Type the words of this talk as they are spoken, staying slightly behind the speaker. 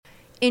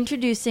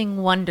Introducing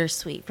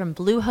Wondersuite from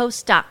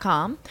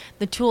Bluehost.com,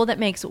 the tool that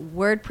makes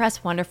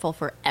WordPress wonderful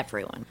for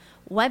everyone.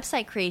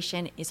 Website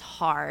creation is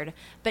hard,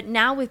 but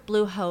now with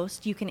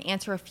Bluehost, you can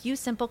answer a few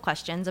simple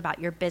questions about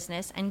your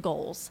business and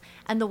goals,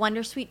 and the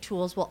Wondersuite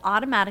tools will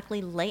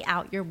automatically lay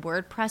out your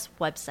WordPress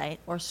website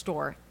or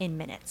store in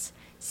minutes.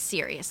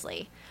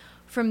 Seriously.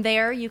 From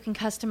there, you can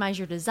customize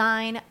your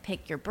design,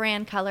 pick your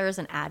brand colors,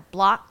 and add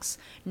blocks.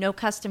 No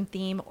custom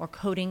theme or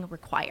coding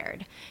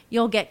required.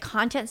 You'll get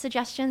content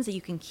suggestions that you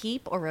can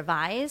keep or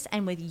revise,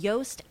 and with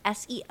Yoast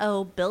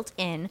SEO built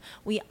in,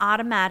 we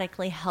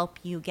automatically help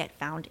you get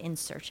found in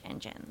search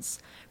engines.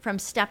 From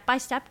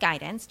step-by-step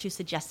guidance to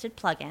suggested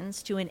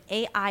plugins to an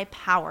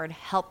AI-powered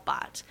help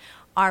bot,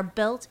 our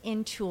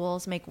built-in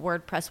tools make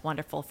WordPress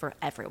wonderful for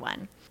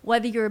everyone.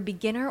 Whether you're a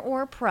beginner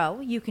or a pro,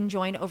 you can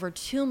join over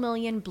 2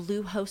 million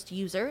Bluehost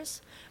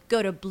users.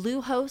 Go to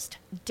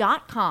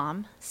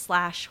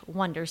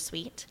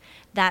bluehost.com/wondersuite.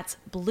 That's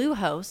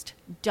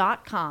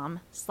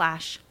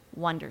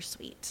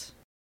bluehost.com/wondersuite.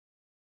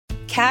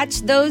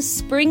 Catch those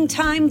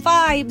springtime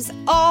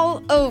vibes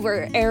all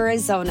over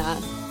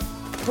Arizona.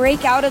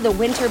 Break out of the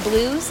winter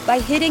blues by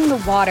hitting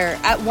the water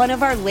at one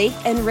of our lake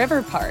and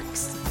river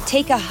parks.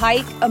 Take a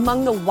hike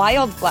among the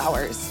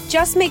wildflowers.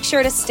 Just make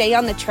sure to stay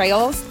on the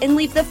trails and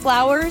leave the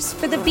flowers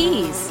for the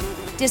bees.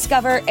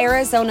 Discover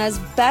Arizona's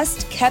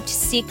best kept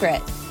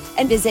secret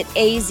and visit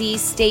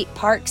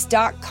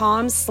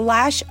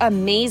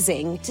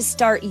azstateparks.com/amazing to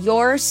start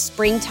your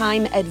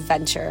springtime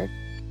adventure.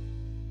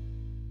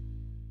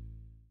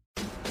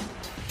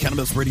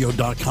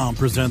 CannabisRadio.com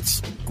presents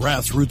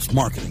Grassroots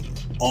Marketing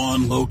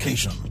on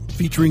Location,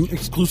 featuring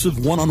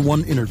exclusive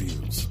one-on-one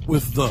interviews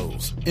with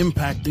those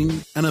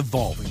impacting and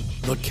evolving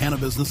the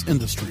cannabis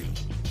industry.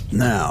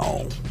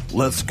 Now,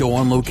 let's go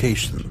on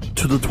location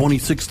to the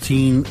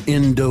 2016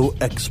 Indo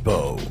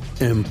Expo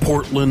in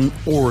Portland,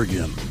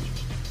 Oregon.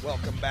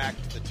 Welcome back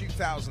to the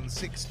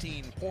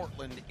 2016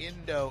 Portland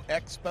Indo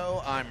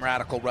Expo. I'm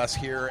Radical Russ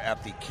here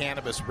at the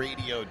Cannabis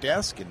Radio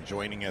desk, and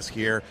joining us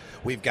here,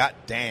 we've got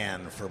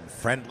Dan from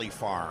Friendly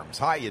Farms.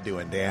 How you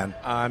doing, Dan?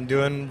 I'm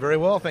doing very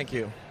well, thank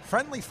you.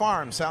 Friendly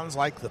Farms sounds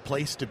like the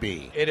place to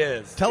be. It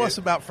is. Tell us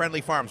about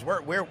Friendly Farms.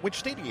 Which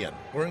state are you in?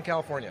 We're in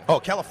California. Oh,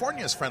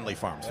 California's Friendly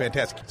Farms.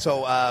 Fantastic.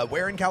 So,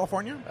 where in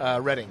California?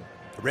 Redding.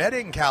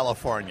 Redding,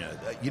 California.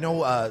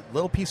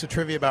 Little piece of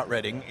trivia about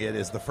Redding. It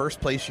is the first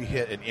place you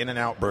hit an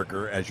In-N-Out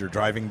burger as you're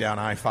driving down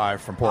I-5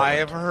 from Portland. I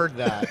have heard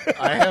that.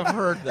 I have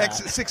heard that.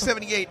 Exit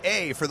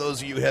 678A for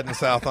those of you heading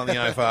south on the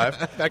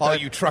I-5. All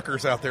you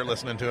truckers out there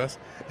listening to us.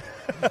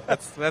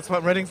 That's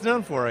what Redding's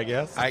known for, I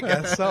guess. I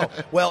guess so.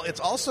 Well, it's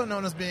also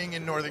known as being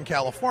in Northern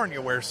California,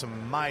 where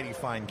some mighty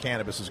fine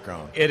cannabis is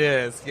grown. It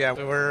is, yeah.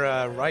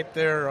 We're right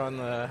there on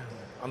the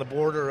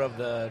border of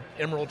the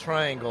Emerald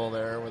Triangle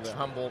there with the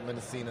Humboldt,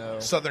 Mendocino.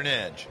 Southern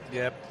edge.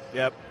 Yep.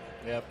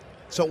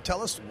 So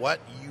tell us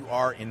what you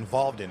are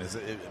involved in. Is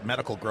it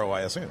medical grow,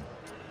 I assume?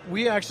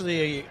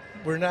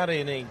 We're not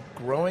in a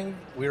growing,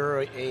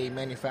 we're a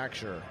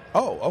manufacturer.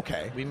 Oh,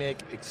 okay. We make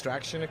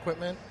extraction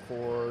equipment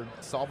for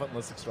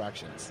solventless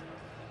extractions.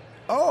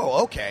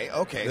 Oh, okay.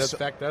 In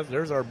fact,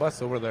 there's our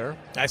bus over there.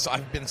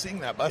 I've been seeing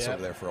that bus over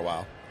there for a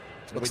while.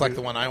 Looks like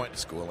the one I went to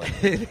school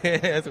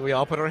in. So we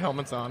all put our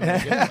helmets on.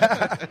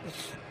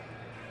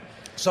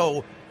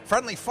 So,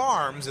 Friendly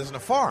Farms isn't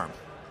a farm.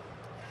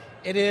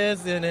 It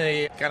is in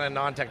a kind of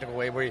non-technical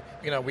way where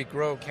we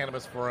grow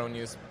cannabis for our own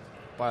use,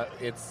 but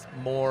it's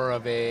more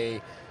of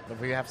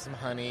we have some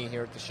honey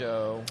here at the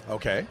show.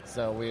 Okay.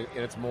 So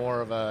it's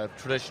more of a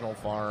traditional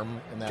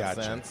farm in that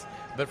sense.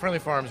 But Friendly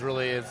Farms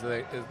really is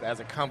as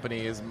a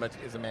company is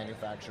a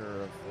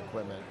manufacturer of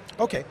equipment.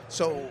 Okay.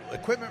 So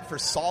equipment for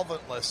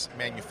solventless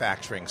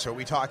manufacturing. So are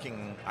we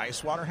talking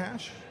ice water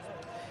hash?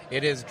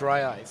 It is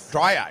dry ice.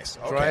 Dry ice.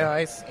 Okay.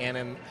 Dry ice, and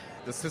in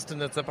the system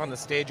that's up on the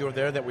stage over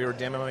there that we were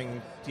demoing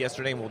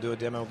yesterday, and we'll do a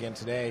demo again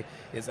today,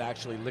 is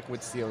actually liquid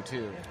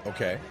CO2.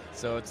 Okay.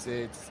 So it's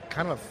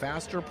kind of a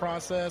faster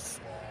process.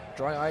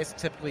 Dry ice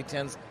typically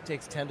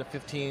takes 10 to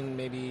 15,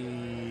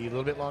 maybe a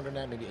little bit longer than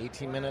that, maybe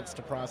 18 minutes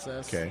to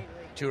process. Okay.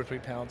 2 or 3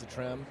 pounds of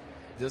trim.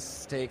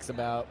 This takes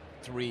about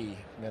 3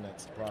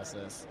 minutes to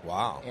process.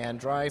 Wow. And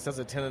dry ice has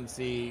a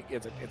tendency,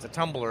 it's a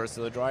tumbler,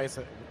 so the dry ice,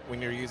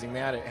 when you're using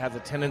that, it has a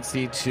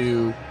tendency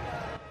to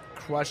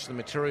crush the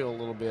material a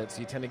little bit, so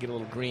you tend to get a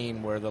little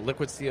green, where the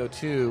liquid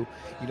CO2, you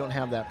don't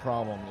have that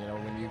problem.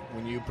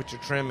 When you put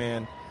your trim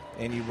in,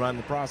 and you run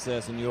the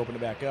process and you open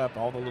it back up,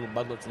 all the little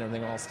budlets and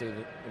everything all stay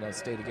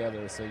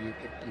together, so you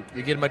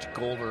get a much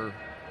golder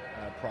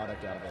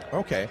product out of it.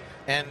 Okay.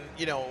 And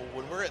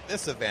when we're at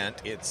this event,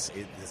 it's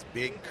this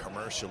big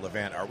commercial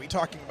event. Are we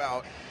talking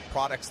about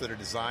products that are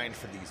designed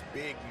for these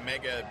big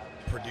mega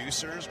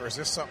producers, or is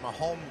this something a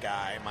home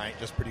guy might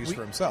just produce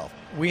for himself?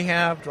 We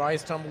have dry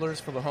ice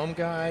tumblers for the home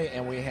guy,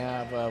 and we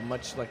have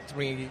much like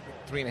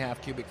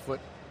 3.5 cubic foot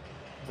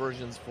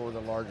versions for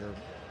the larger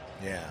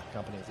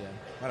companies.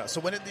 Yeah.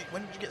 So when did you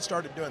get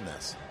started doing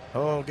this?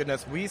 Oh,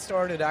 goodness. We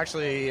started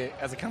actually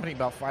as a company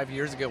about 5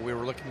 years ago. We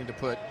were looking to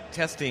put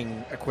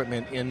testing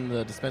equipment in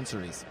the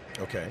dispensaries.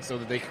 Okay. So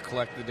that they could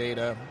collect the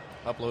data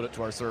upload it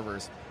to our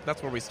servers.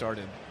 That's where we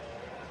started.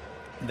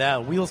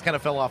 The wheels kind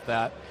of fell off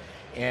that,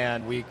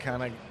 and we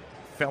kind of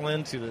fell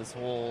into this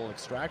whole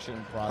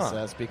extraction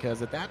process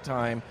because at that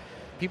time,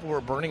 people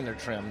were burning their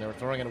trim. They were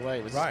throwing it away.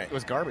 It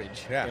was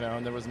garbage,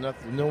 and there was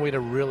no way to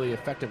really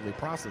effectively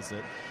process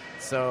it.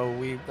 So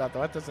we thought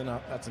that's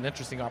an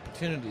interesting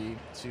opportunity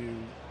to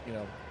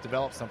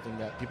develop something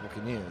that people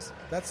can use.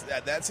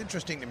 That's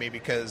interesting to me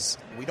because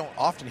we don't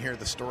often hear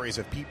the stories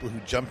of people who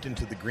jumped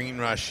into the green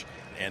rush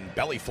and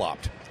belly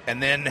flopped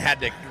and then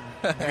had to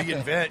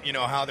reinvent,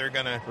 how they're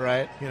gonna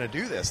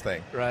do this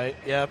thing. Right.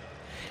 Yep.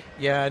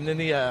 Yeah, and then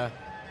the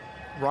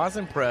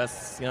rosin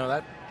press,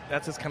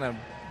 that's just kind of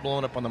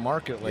blown up on the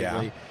market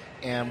lately,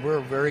 and we're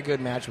a very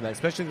good match with that,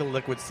 especially the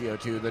liquid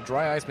CO2. The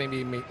dry ice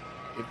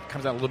it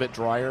comes out a little bit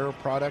drier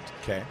product,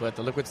 but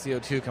the liquid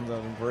CO2 comes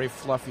out very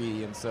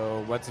fluffy, and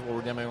so what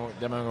we're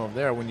demoing over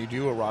there, when you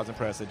do a rosin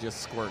press, it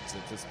just squirts.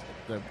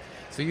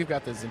 So you've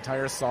got this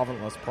entire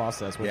solventless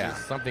process, which is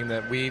something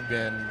that we've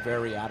been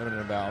very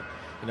adamant about.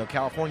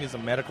 California is a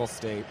medical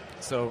state,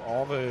 so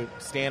all the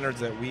standards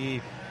that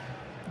we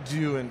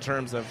do in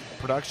terms of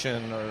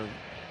production are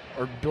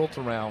built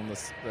around the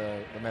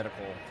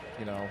medical,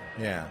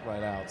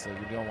 right out. So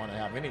you don't want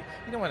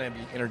to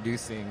be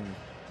introducing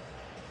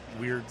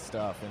weird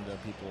stuff into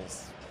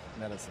people's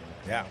medicine.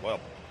 Yeah,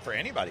 well, for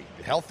anybody,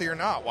 healthy or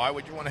not, why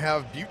would you want to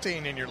have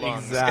butane in your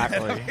lungs?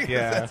 Exactly.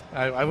 Yeah.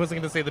 I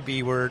wasn't going to say the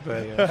B word,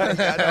 but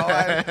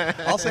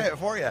I'll say it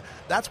for you.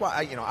 That's why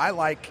I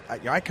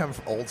come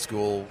from old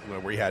school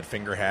where we had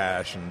finger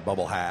hash and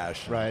bubble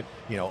hash, right?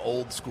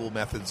 Old school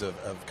methods of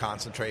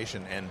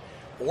concentration. And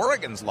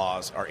Oregon's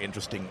laws are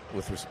interesting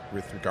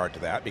with regard to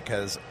that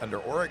because under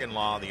Oregon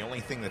law, the only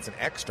thing that's an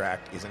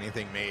extract is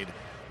anything made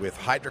with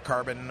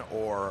hydrocarbon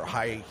or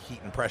high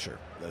heat and pressure,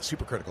 the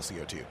supercritical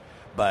CO2.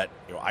 But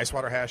ice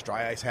water hash,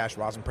 dry ice hash,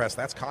 rosin press,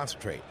 that's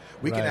concentrate.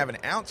 We can have an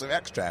ounce of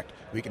extract.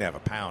 We can have a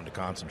pound of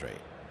concentrate.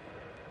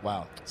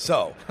 Wow.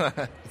 So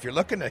if you're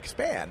looking to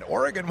expand,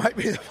 Oregon might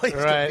be the place to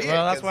be.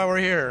 Well, that's why we're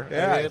here.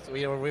 Yeah.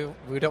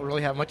 We don't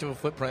really have much of a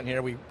footprint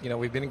here. We've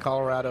been in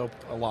Colorado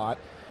a lot.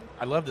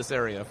 I love this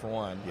area, for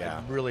one. Yeah.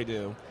 I really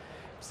do.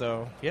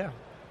 So, yeah.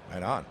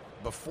 Right on.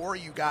 Before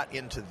you got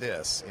into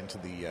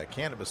the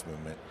cannabis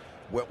movement,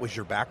 what was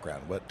your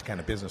background? What kind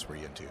of business were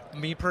you into?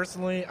 Me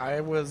personally,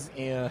 I'm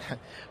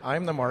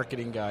the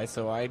marketing guy.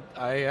 So I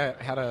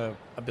had a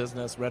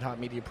business, Red Hot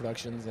Media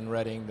Productions in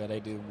Redding, that I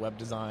do web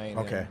design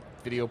and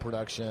video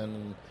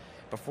production.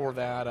 Before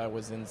that, I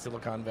was in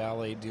Silicon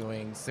Valley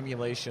doing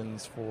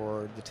simulations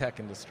for the tech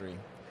industry.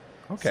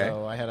 Okay.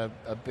 So I had a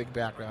big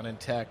background in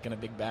tech and a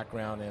big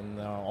background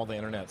in all the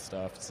internet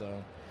stuff.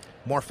 So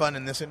more fun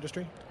in this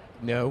industry?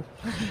 No.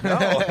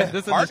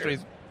 This industry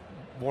is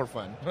more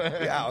fun.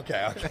 Yeah,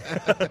 okay.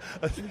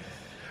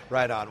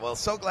 Right on. Well,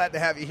 so glad to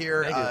have you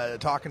here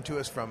talking to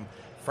us from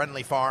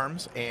Friendly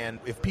Farms. And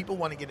if people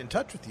want to get in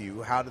touch with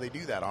you, how do they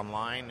do that?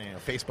 Online,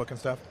 Facebook and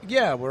stuff?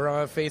 Yeah, we're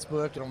on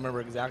Facebook. I don't remember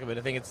exactly, but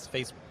I think it's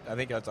I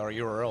think that's our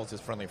URL. It's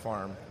just Friendly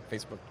Farm,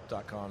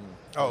 facebook.com.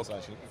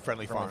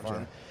 Friendly Farms.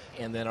 Farm.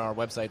 And then our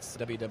website's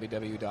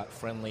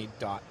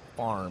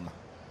www.friendly.farm.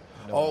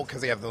 Because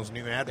they have those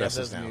new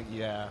addresses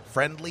now.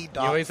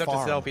 Friendly.farm. You always have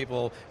to tell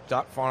people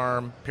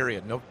 .farm,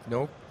 period. No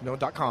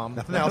 .com.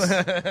 Nothing else.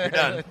 You're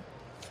done.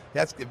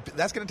 That's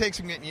going to take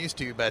some getting used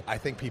to, but I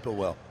think people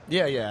will.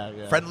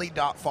 Yeah.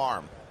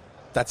 Friendly.farm.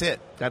 That's it.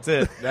 You have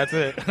to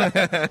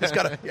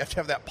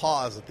have that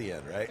pause at the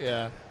end, right?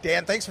 Yeah.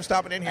 Dan, thanks for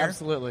stopping in here.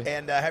 Absolutely.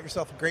 And have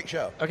yourself a great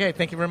show. Okay,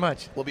 thank you very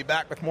much. We'll be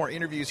back with more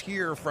interviews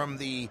here from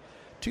the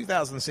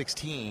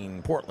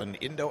 2016 Portland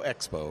Indo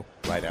Expo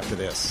right after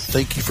this.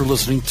 Thank you for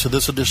listening to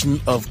this edition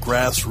of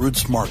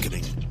Grassroots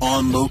Marketing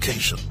on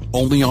location,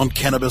 only on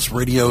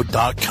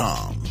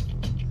CannabisRadio.com.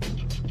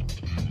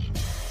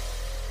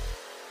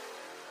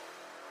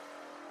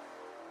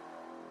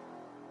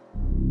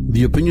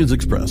 The opinions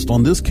expressed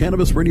on this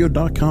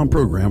CannabisRadio.com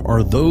program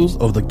are those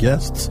of the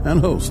guests and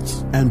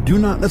hosts and do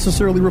not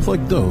necessarily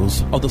reflect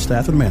those of the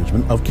staff and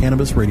management of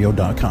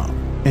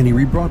CannabisRadio.com. Any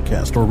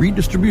rebroadcast or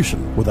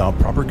redistribution without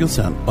proper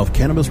consent of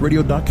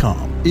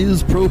CannabisRadio.com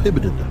is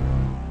prohibited.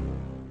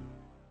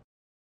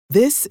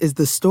 This is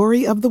the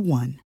story of the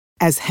one.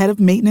 As head of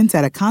maintenance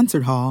at a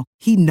concert hall,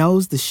 he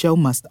knows the show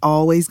must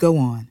always go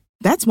on.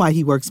 That's why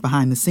he works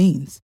behind the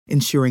scenes,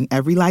 ensuring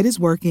every light is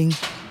working,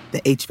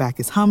 the HVAC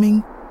is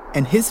humming,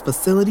 and his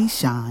facility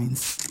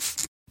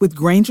shines. With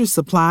Grainger's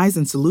supplies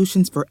and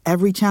solutions for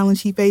every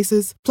challenge he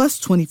faces, plus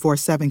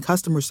 24/7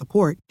 customer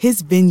support,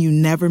 his venue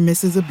never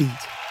misses a beat.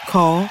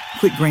 Call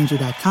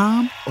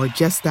quickgrainger.com or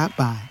just stop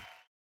by.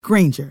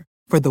 Grainger,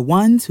 for the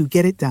ones who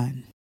get it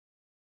done.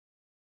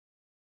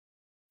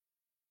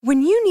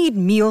 When you need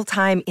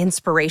mealtime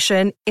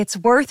inspiration, it's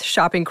worth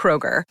shopping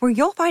Kroger, where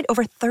you'll find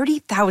over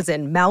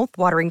 30,000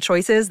 mouth-watering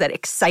choices that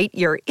excite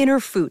your inner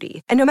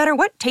foodie. And no matter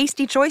what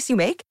tasty choice you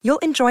make,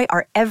 you'll enjoy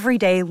our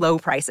everyday low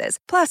prices,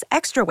 plus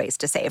extra ways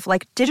to save,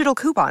 like digital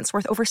coupons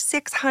worth over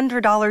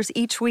 $600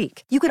 each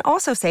week. You can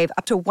also save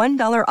up to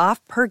 $1 off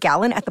per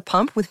gallon at the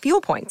pump with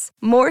fuel points.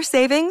 More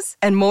savings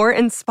and more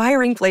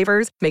inspiring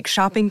flavors make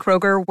shopping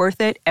Kroger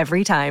worth it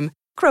every time.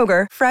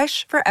 Kroger,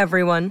 fresh for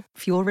everyone.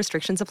 Fuel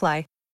restrictions apply.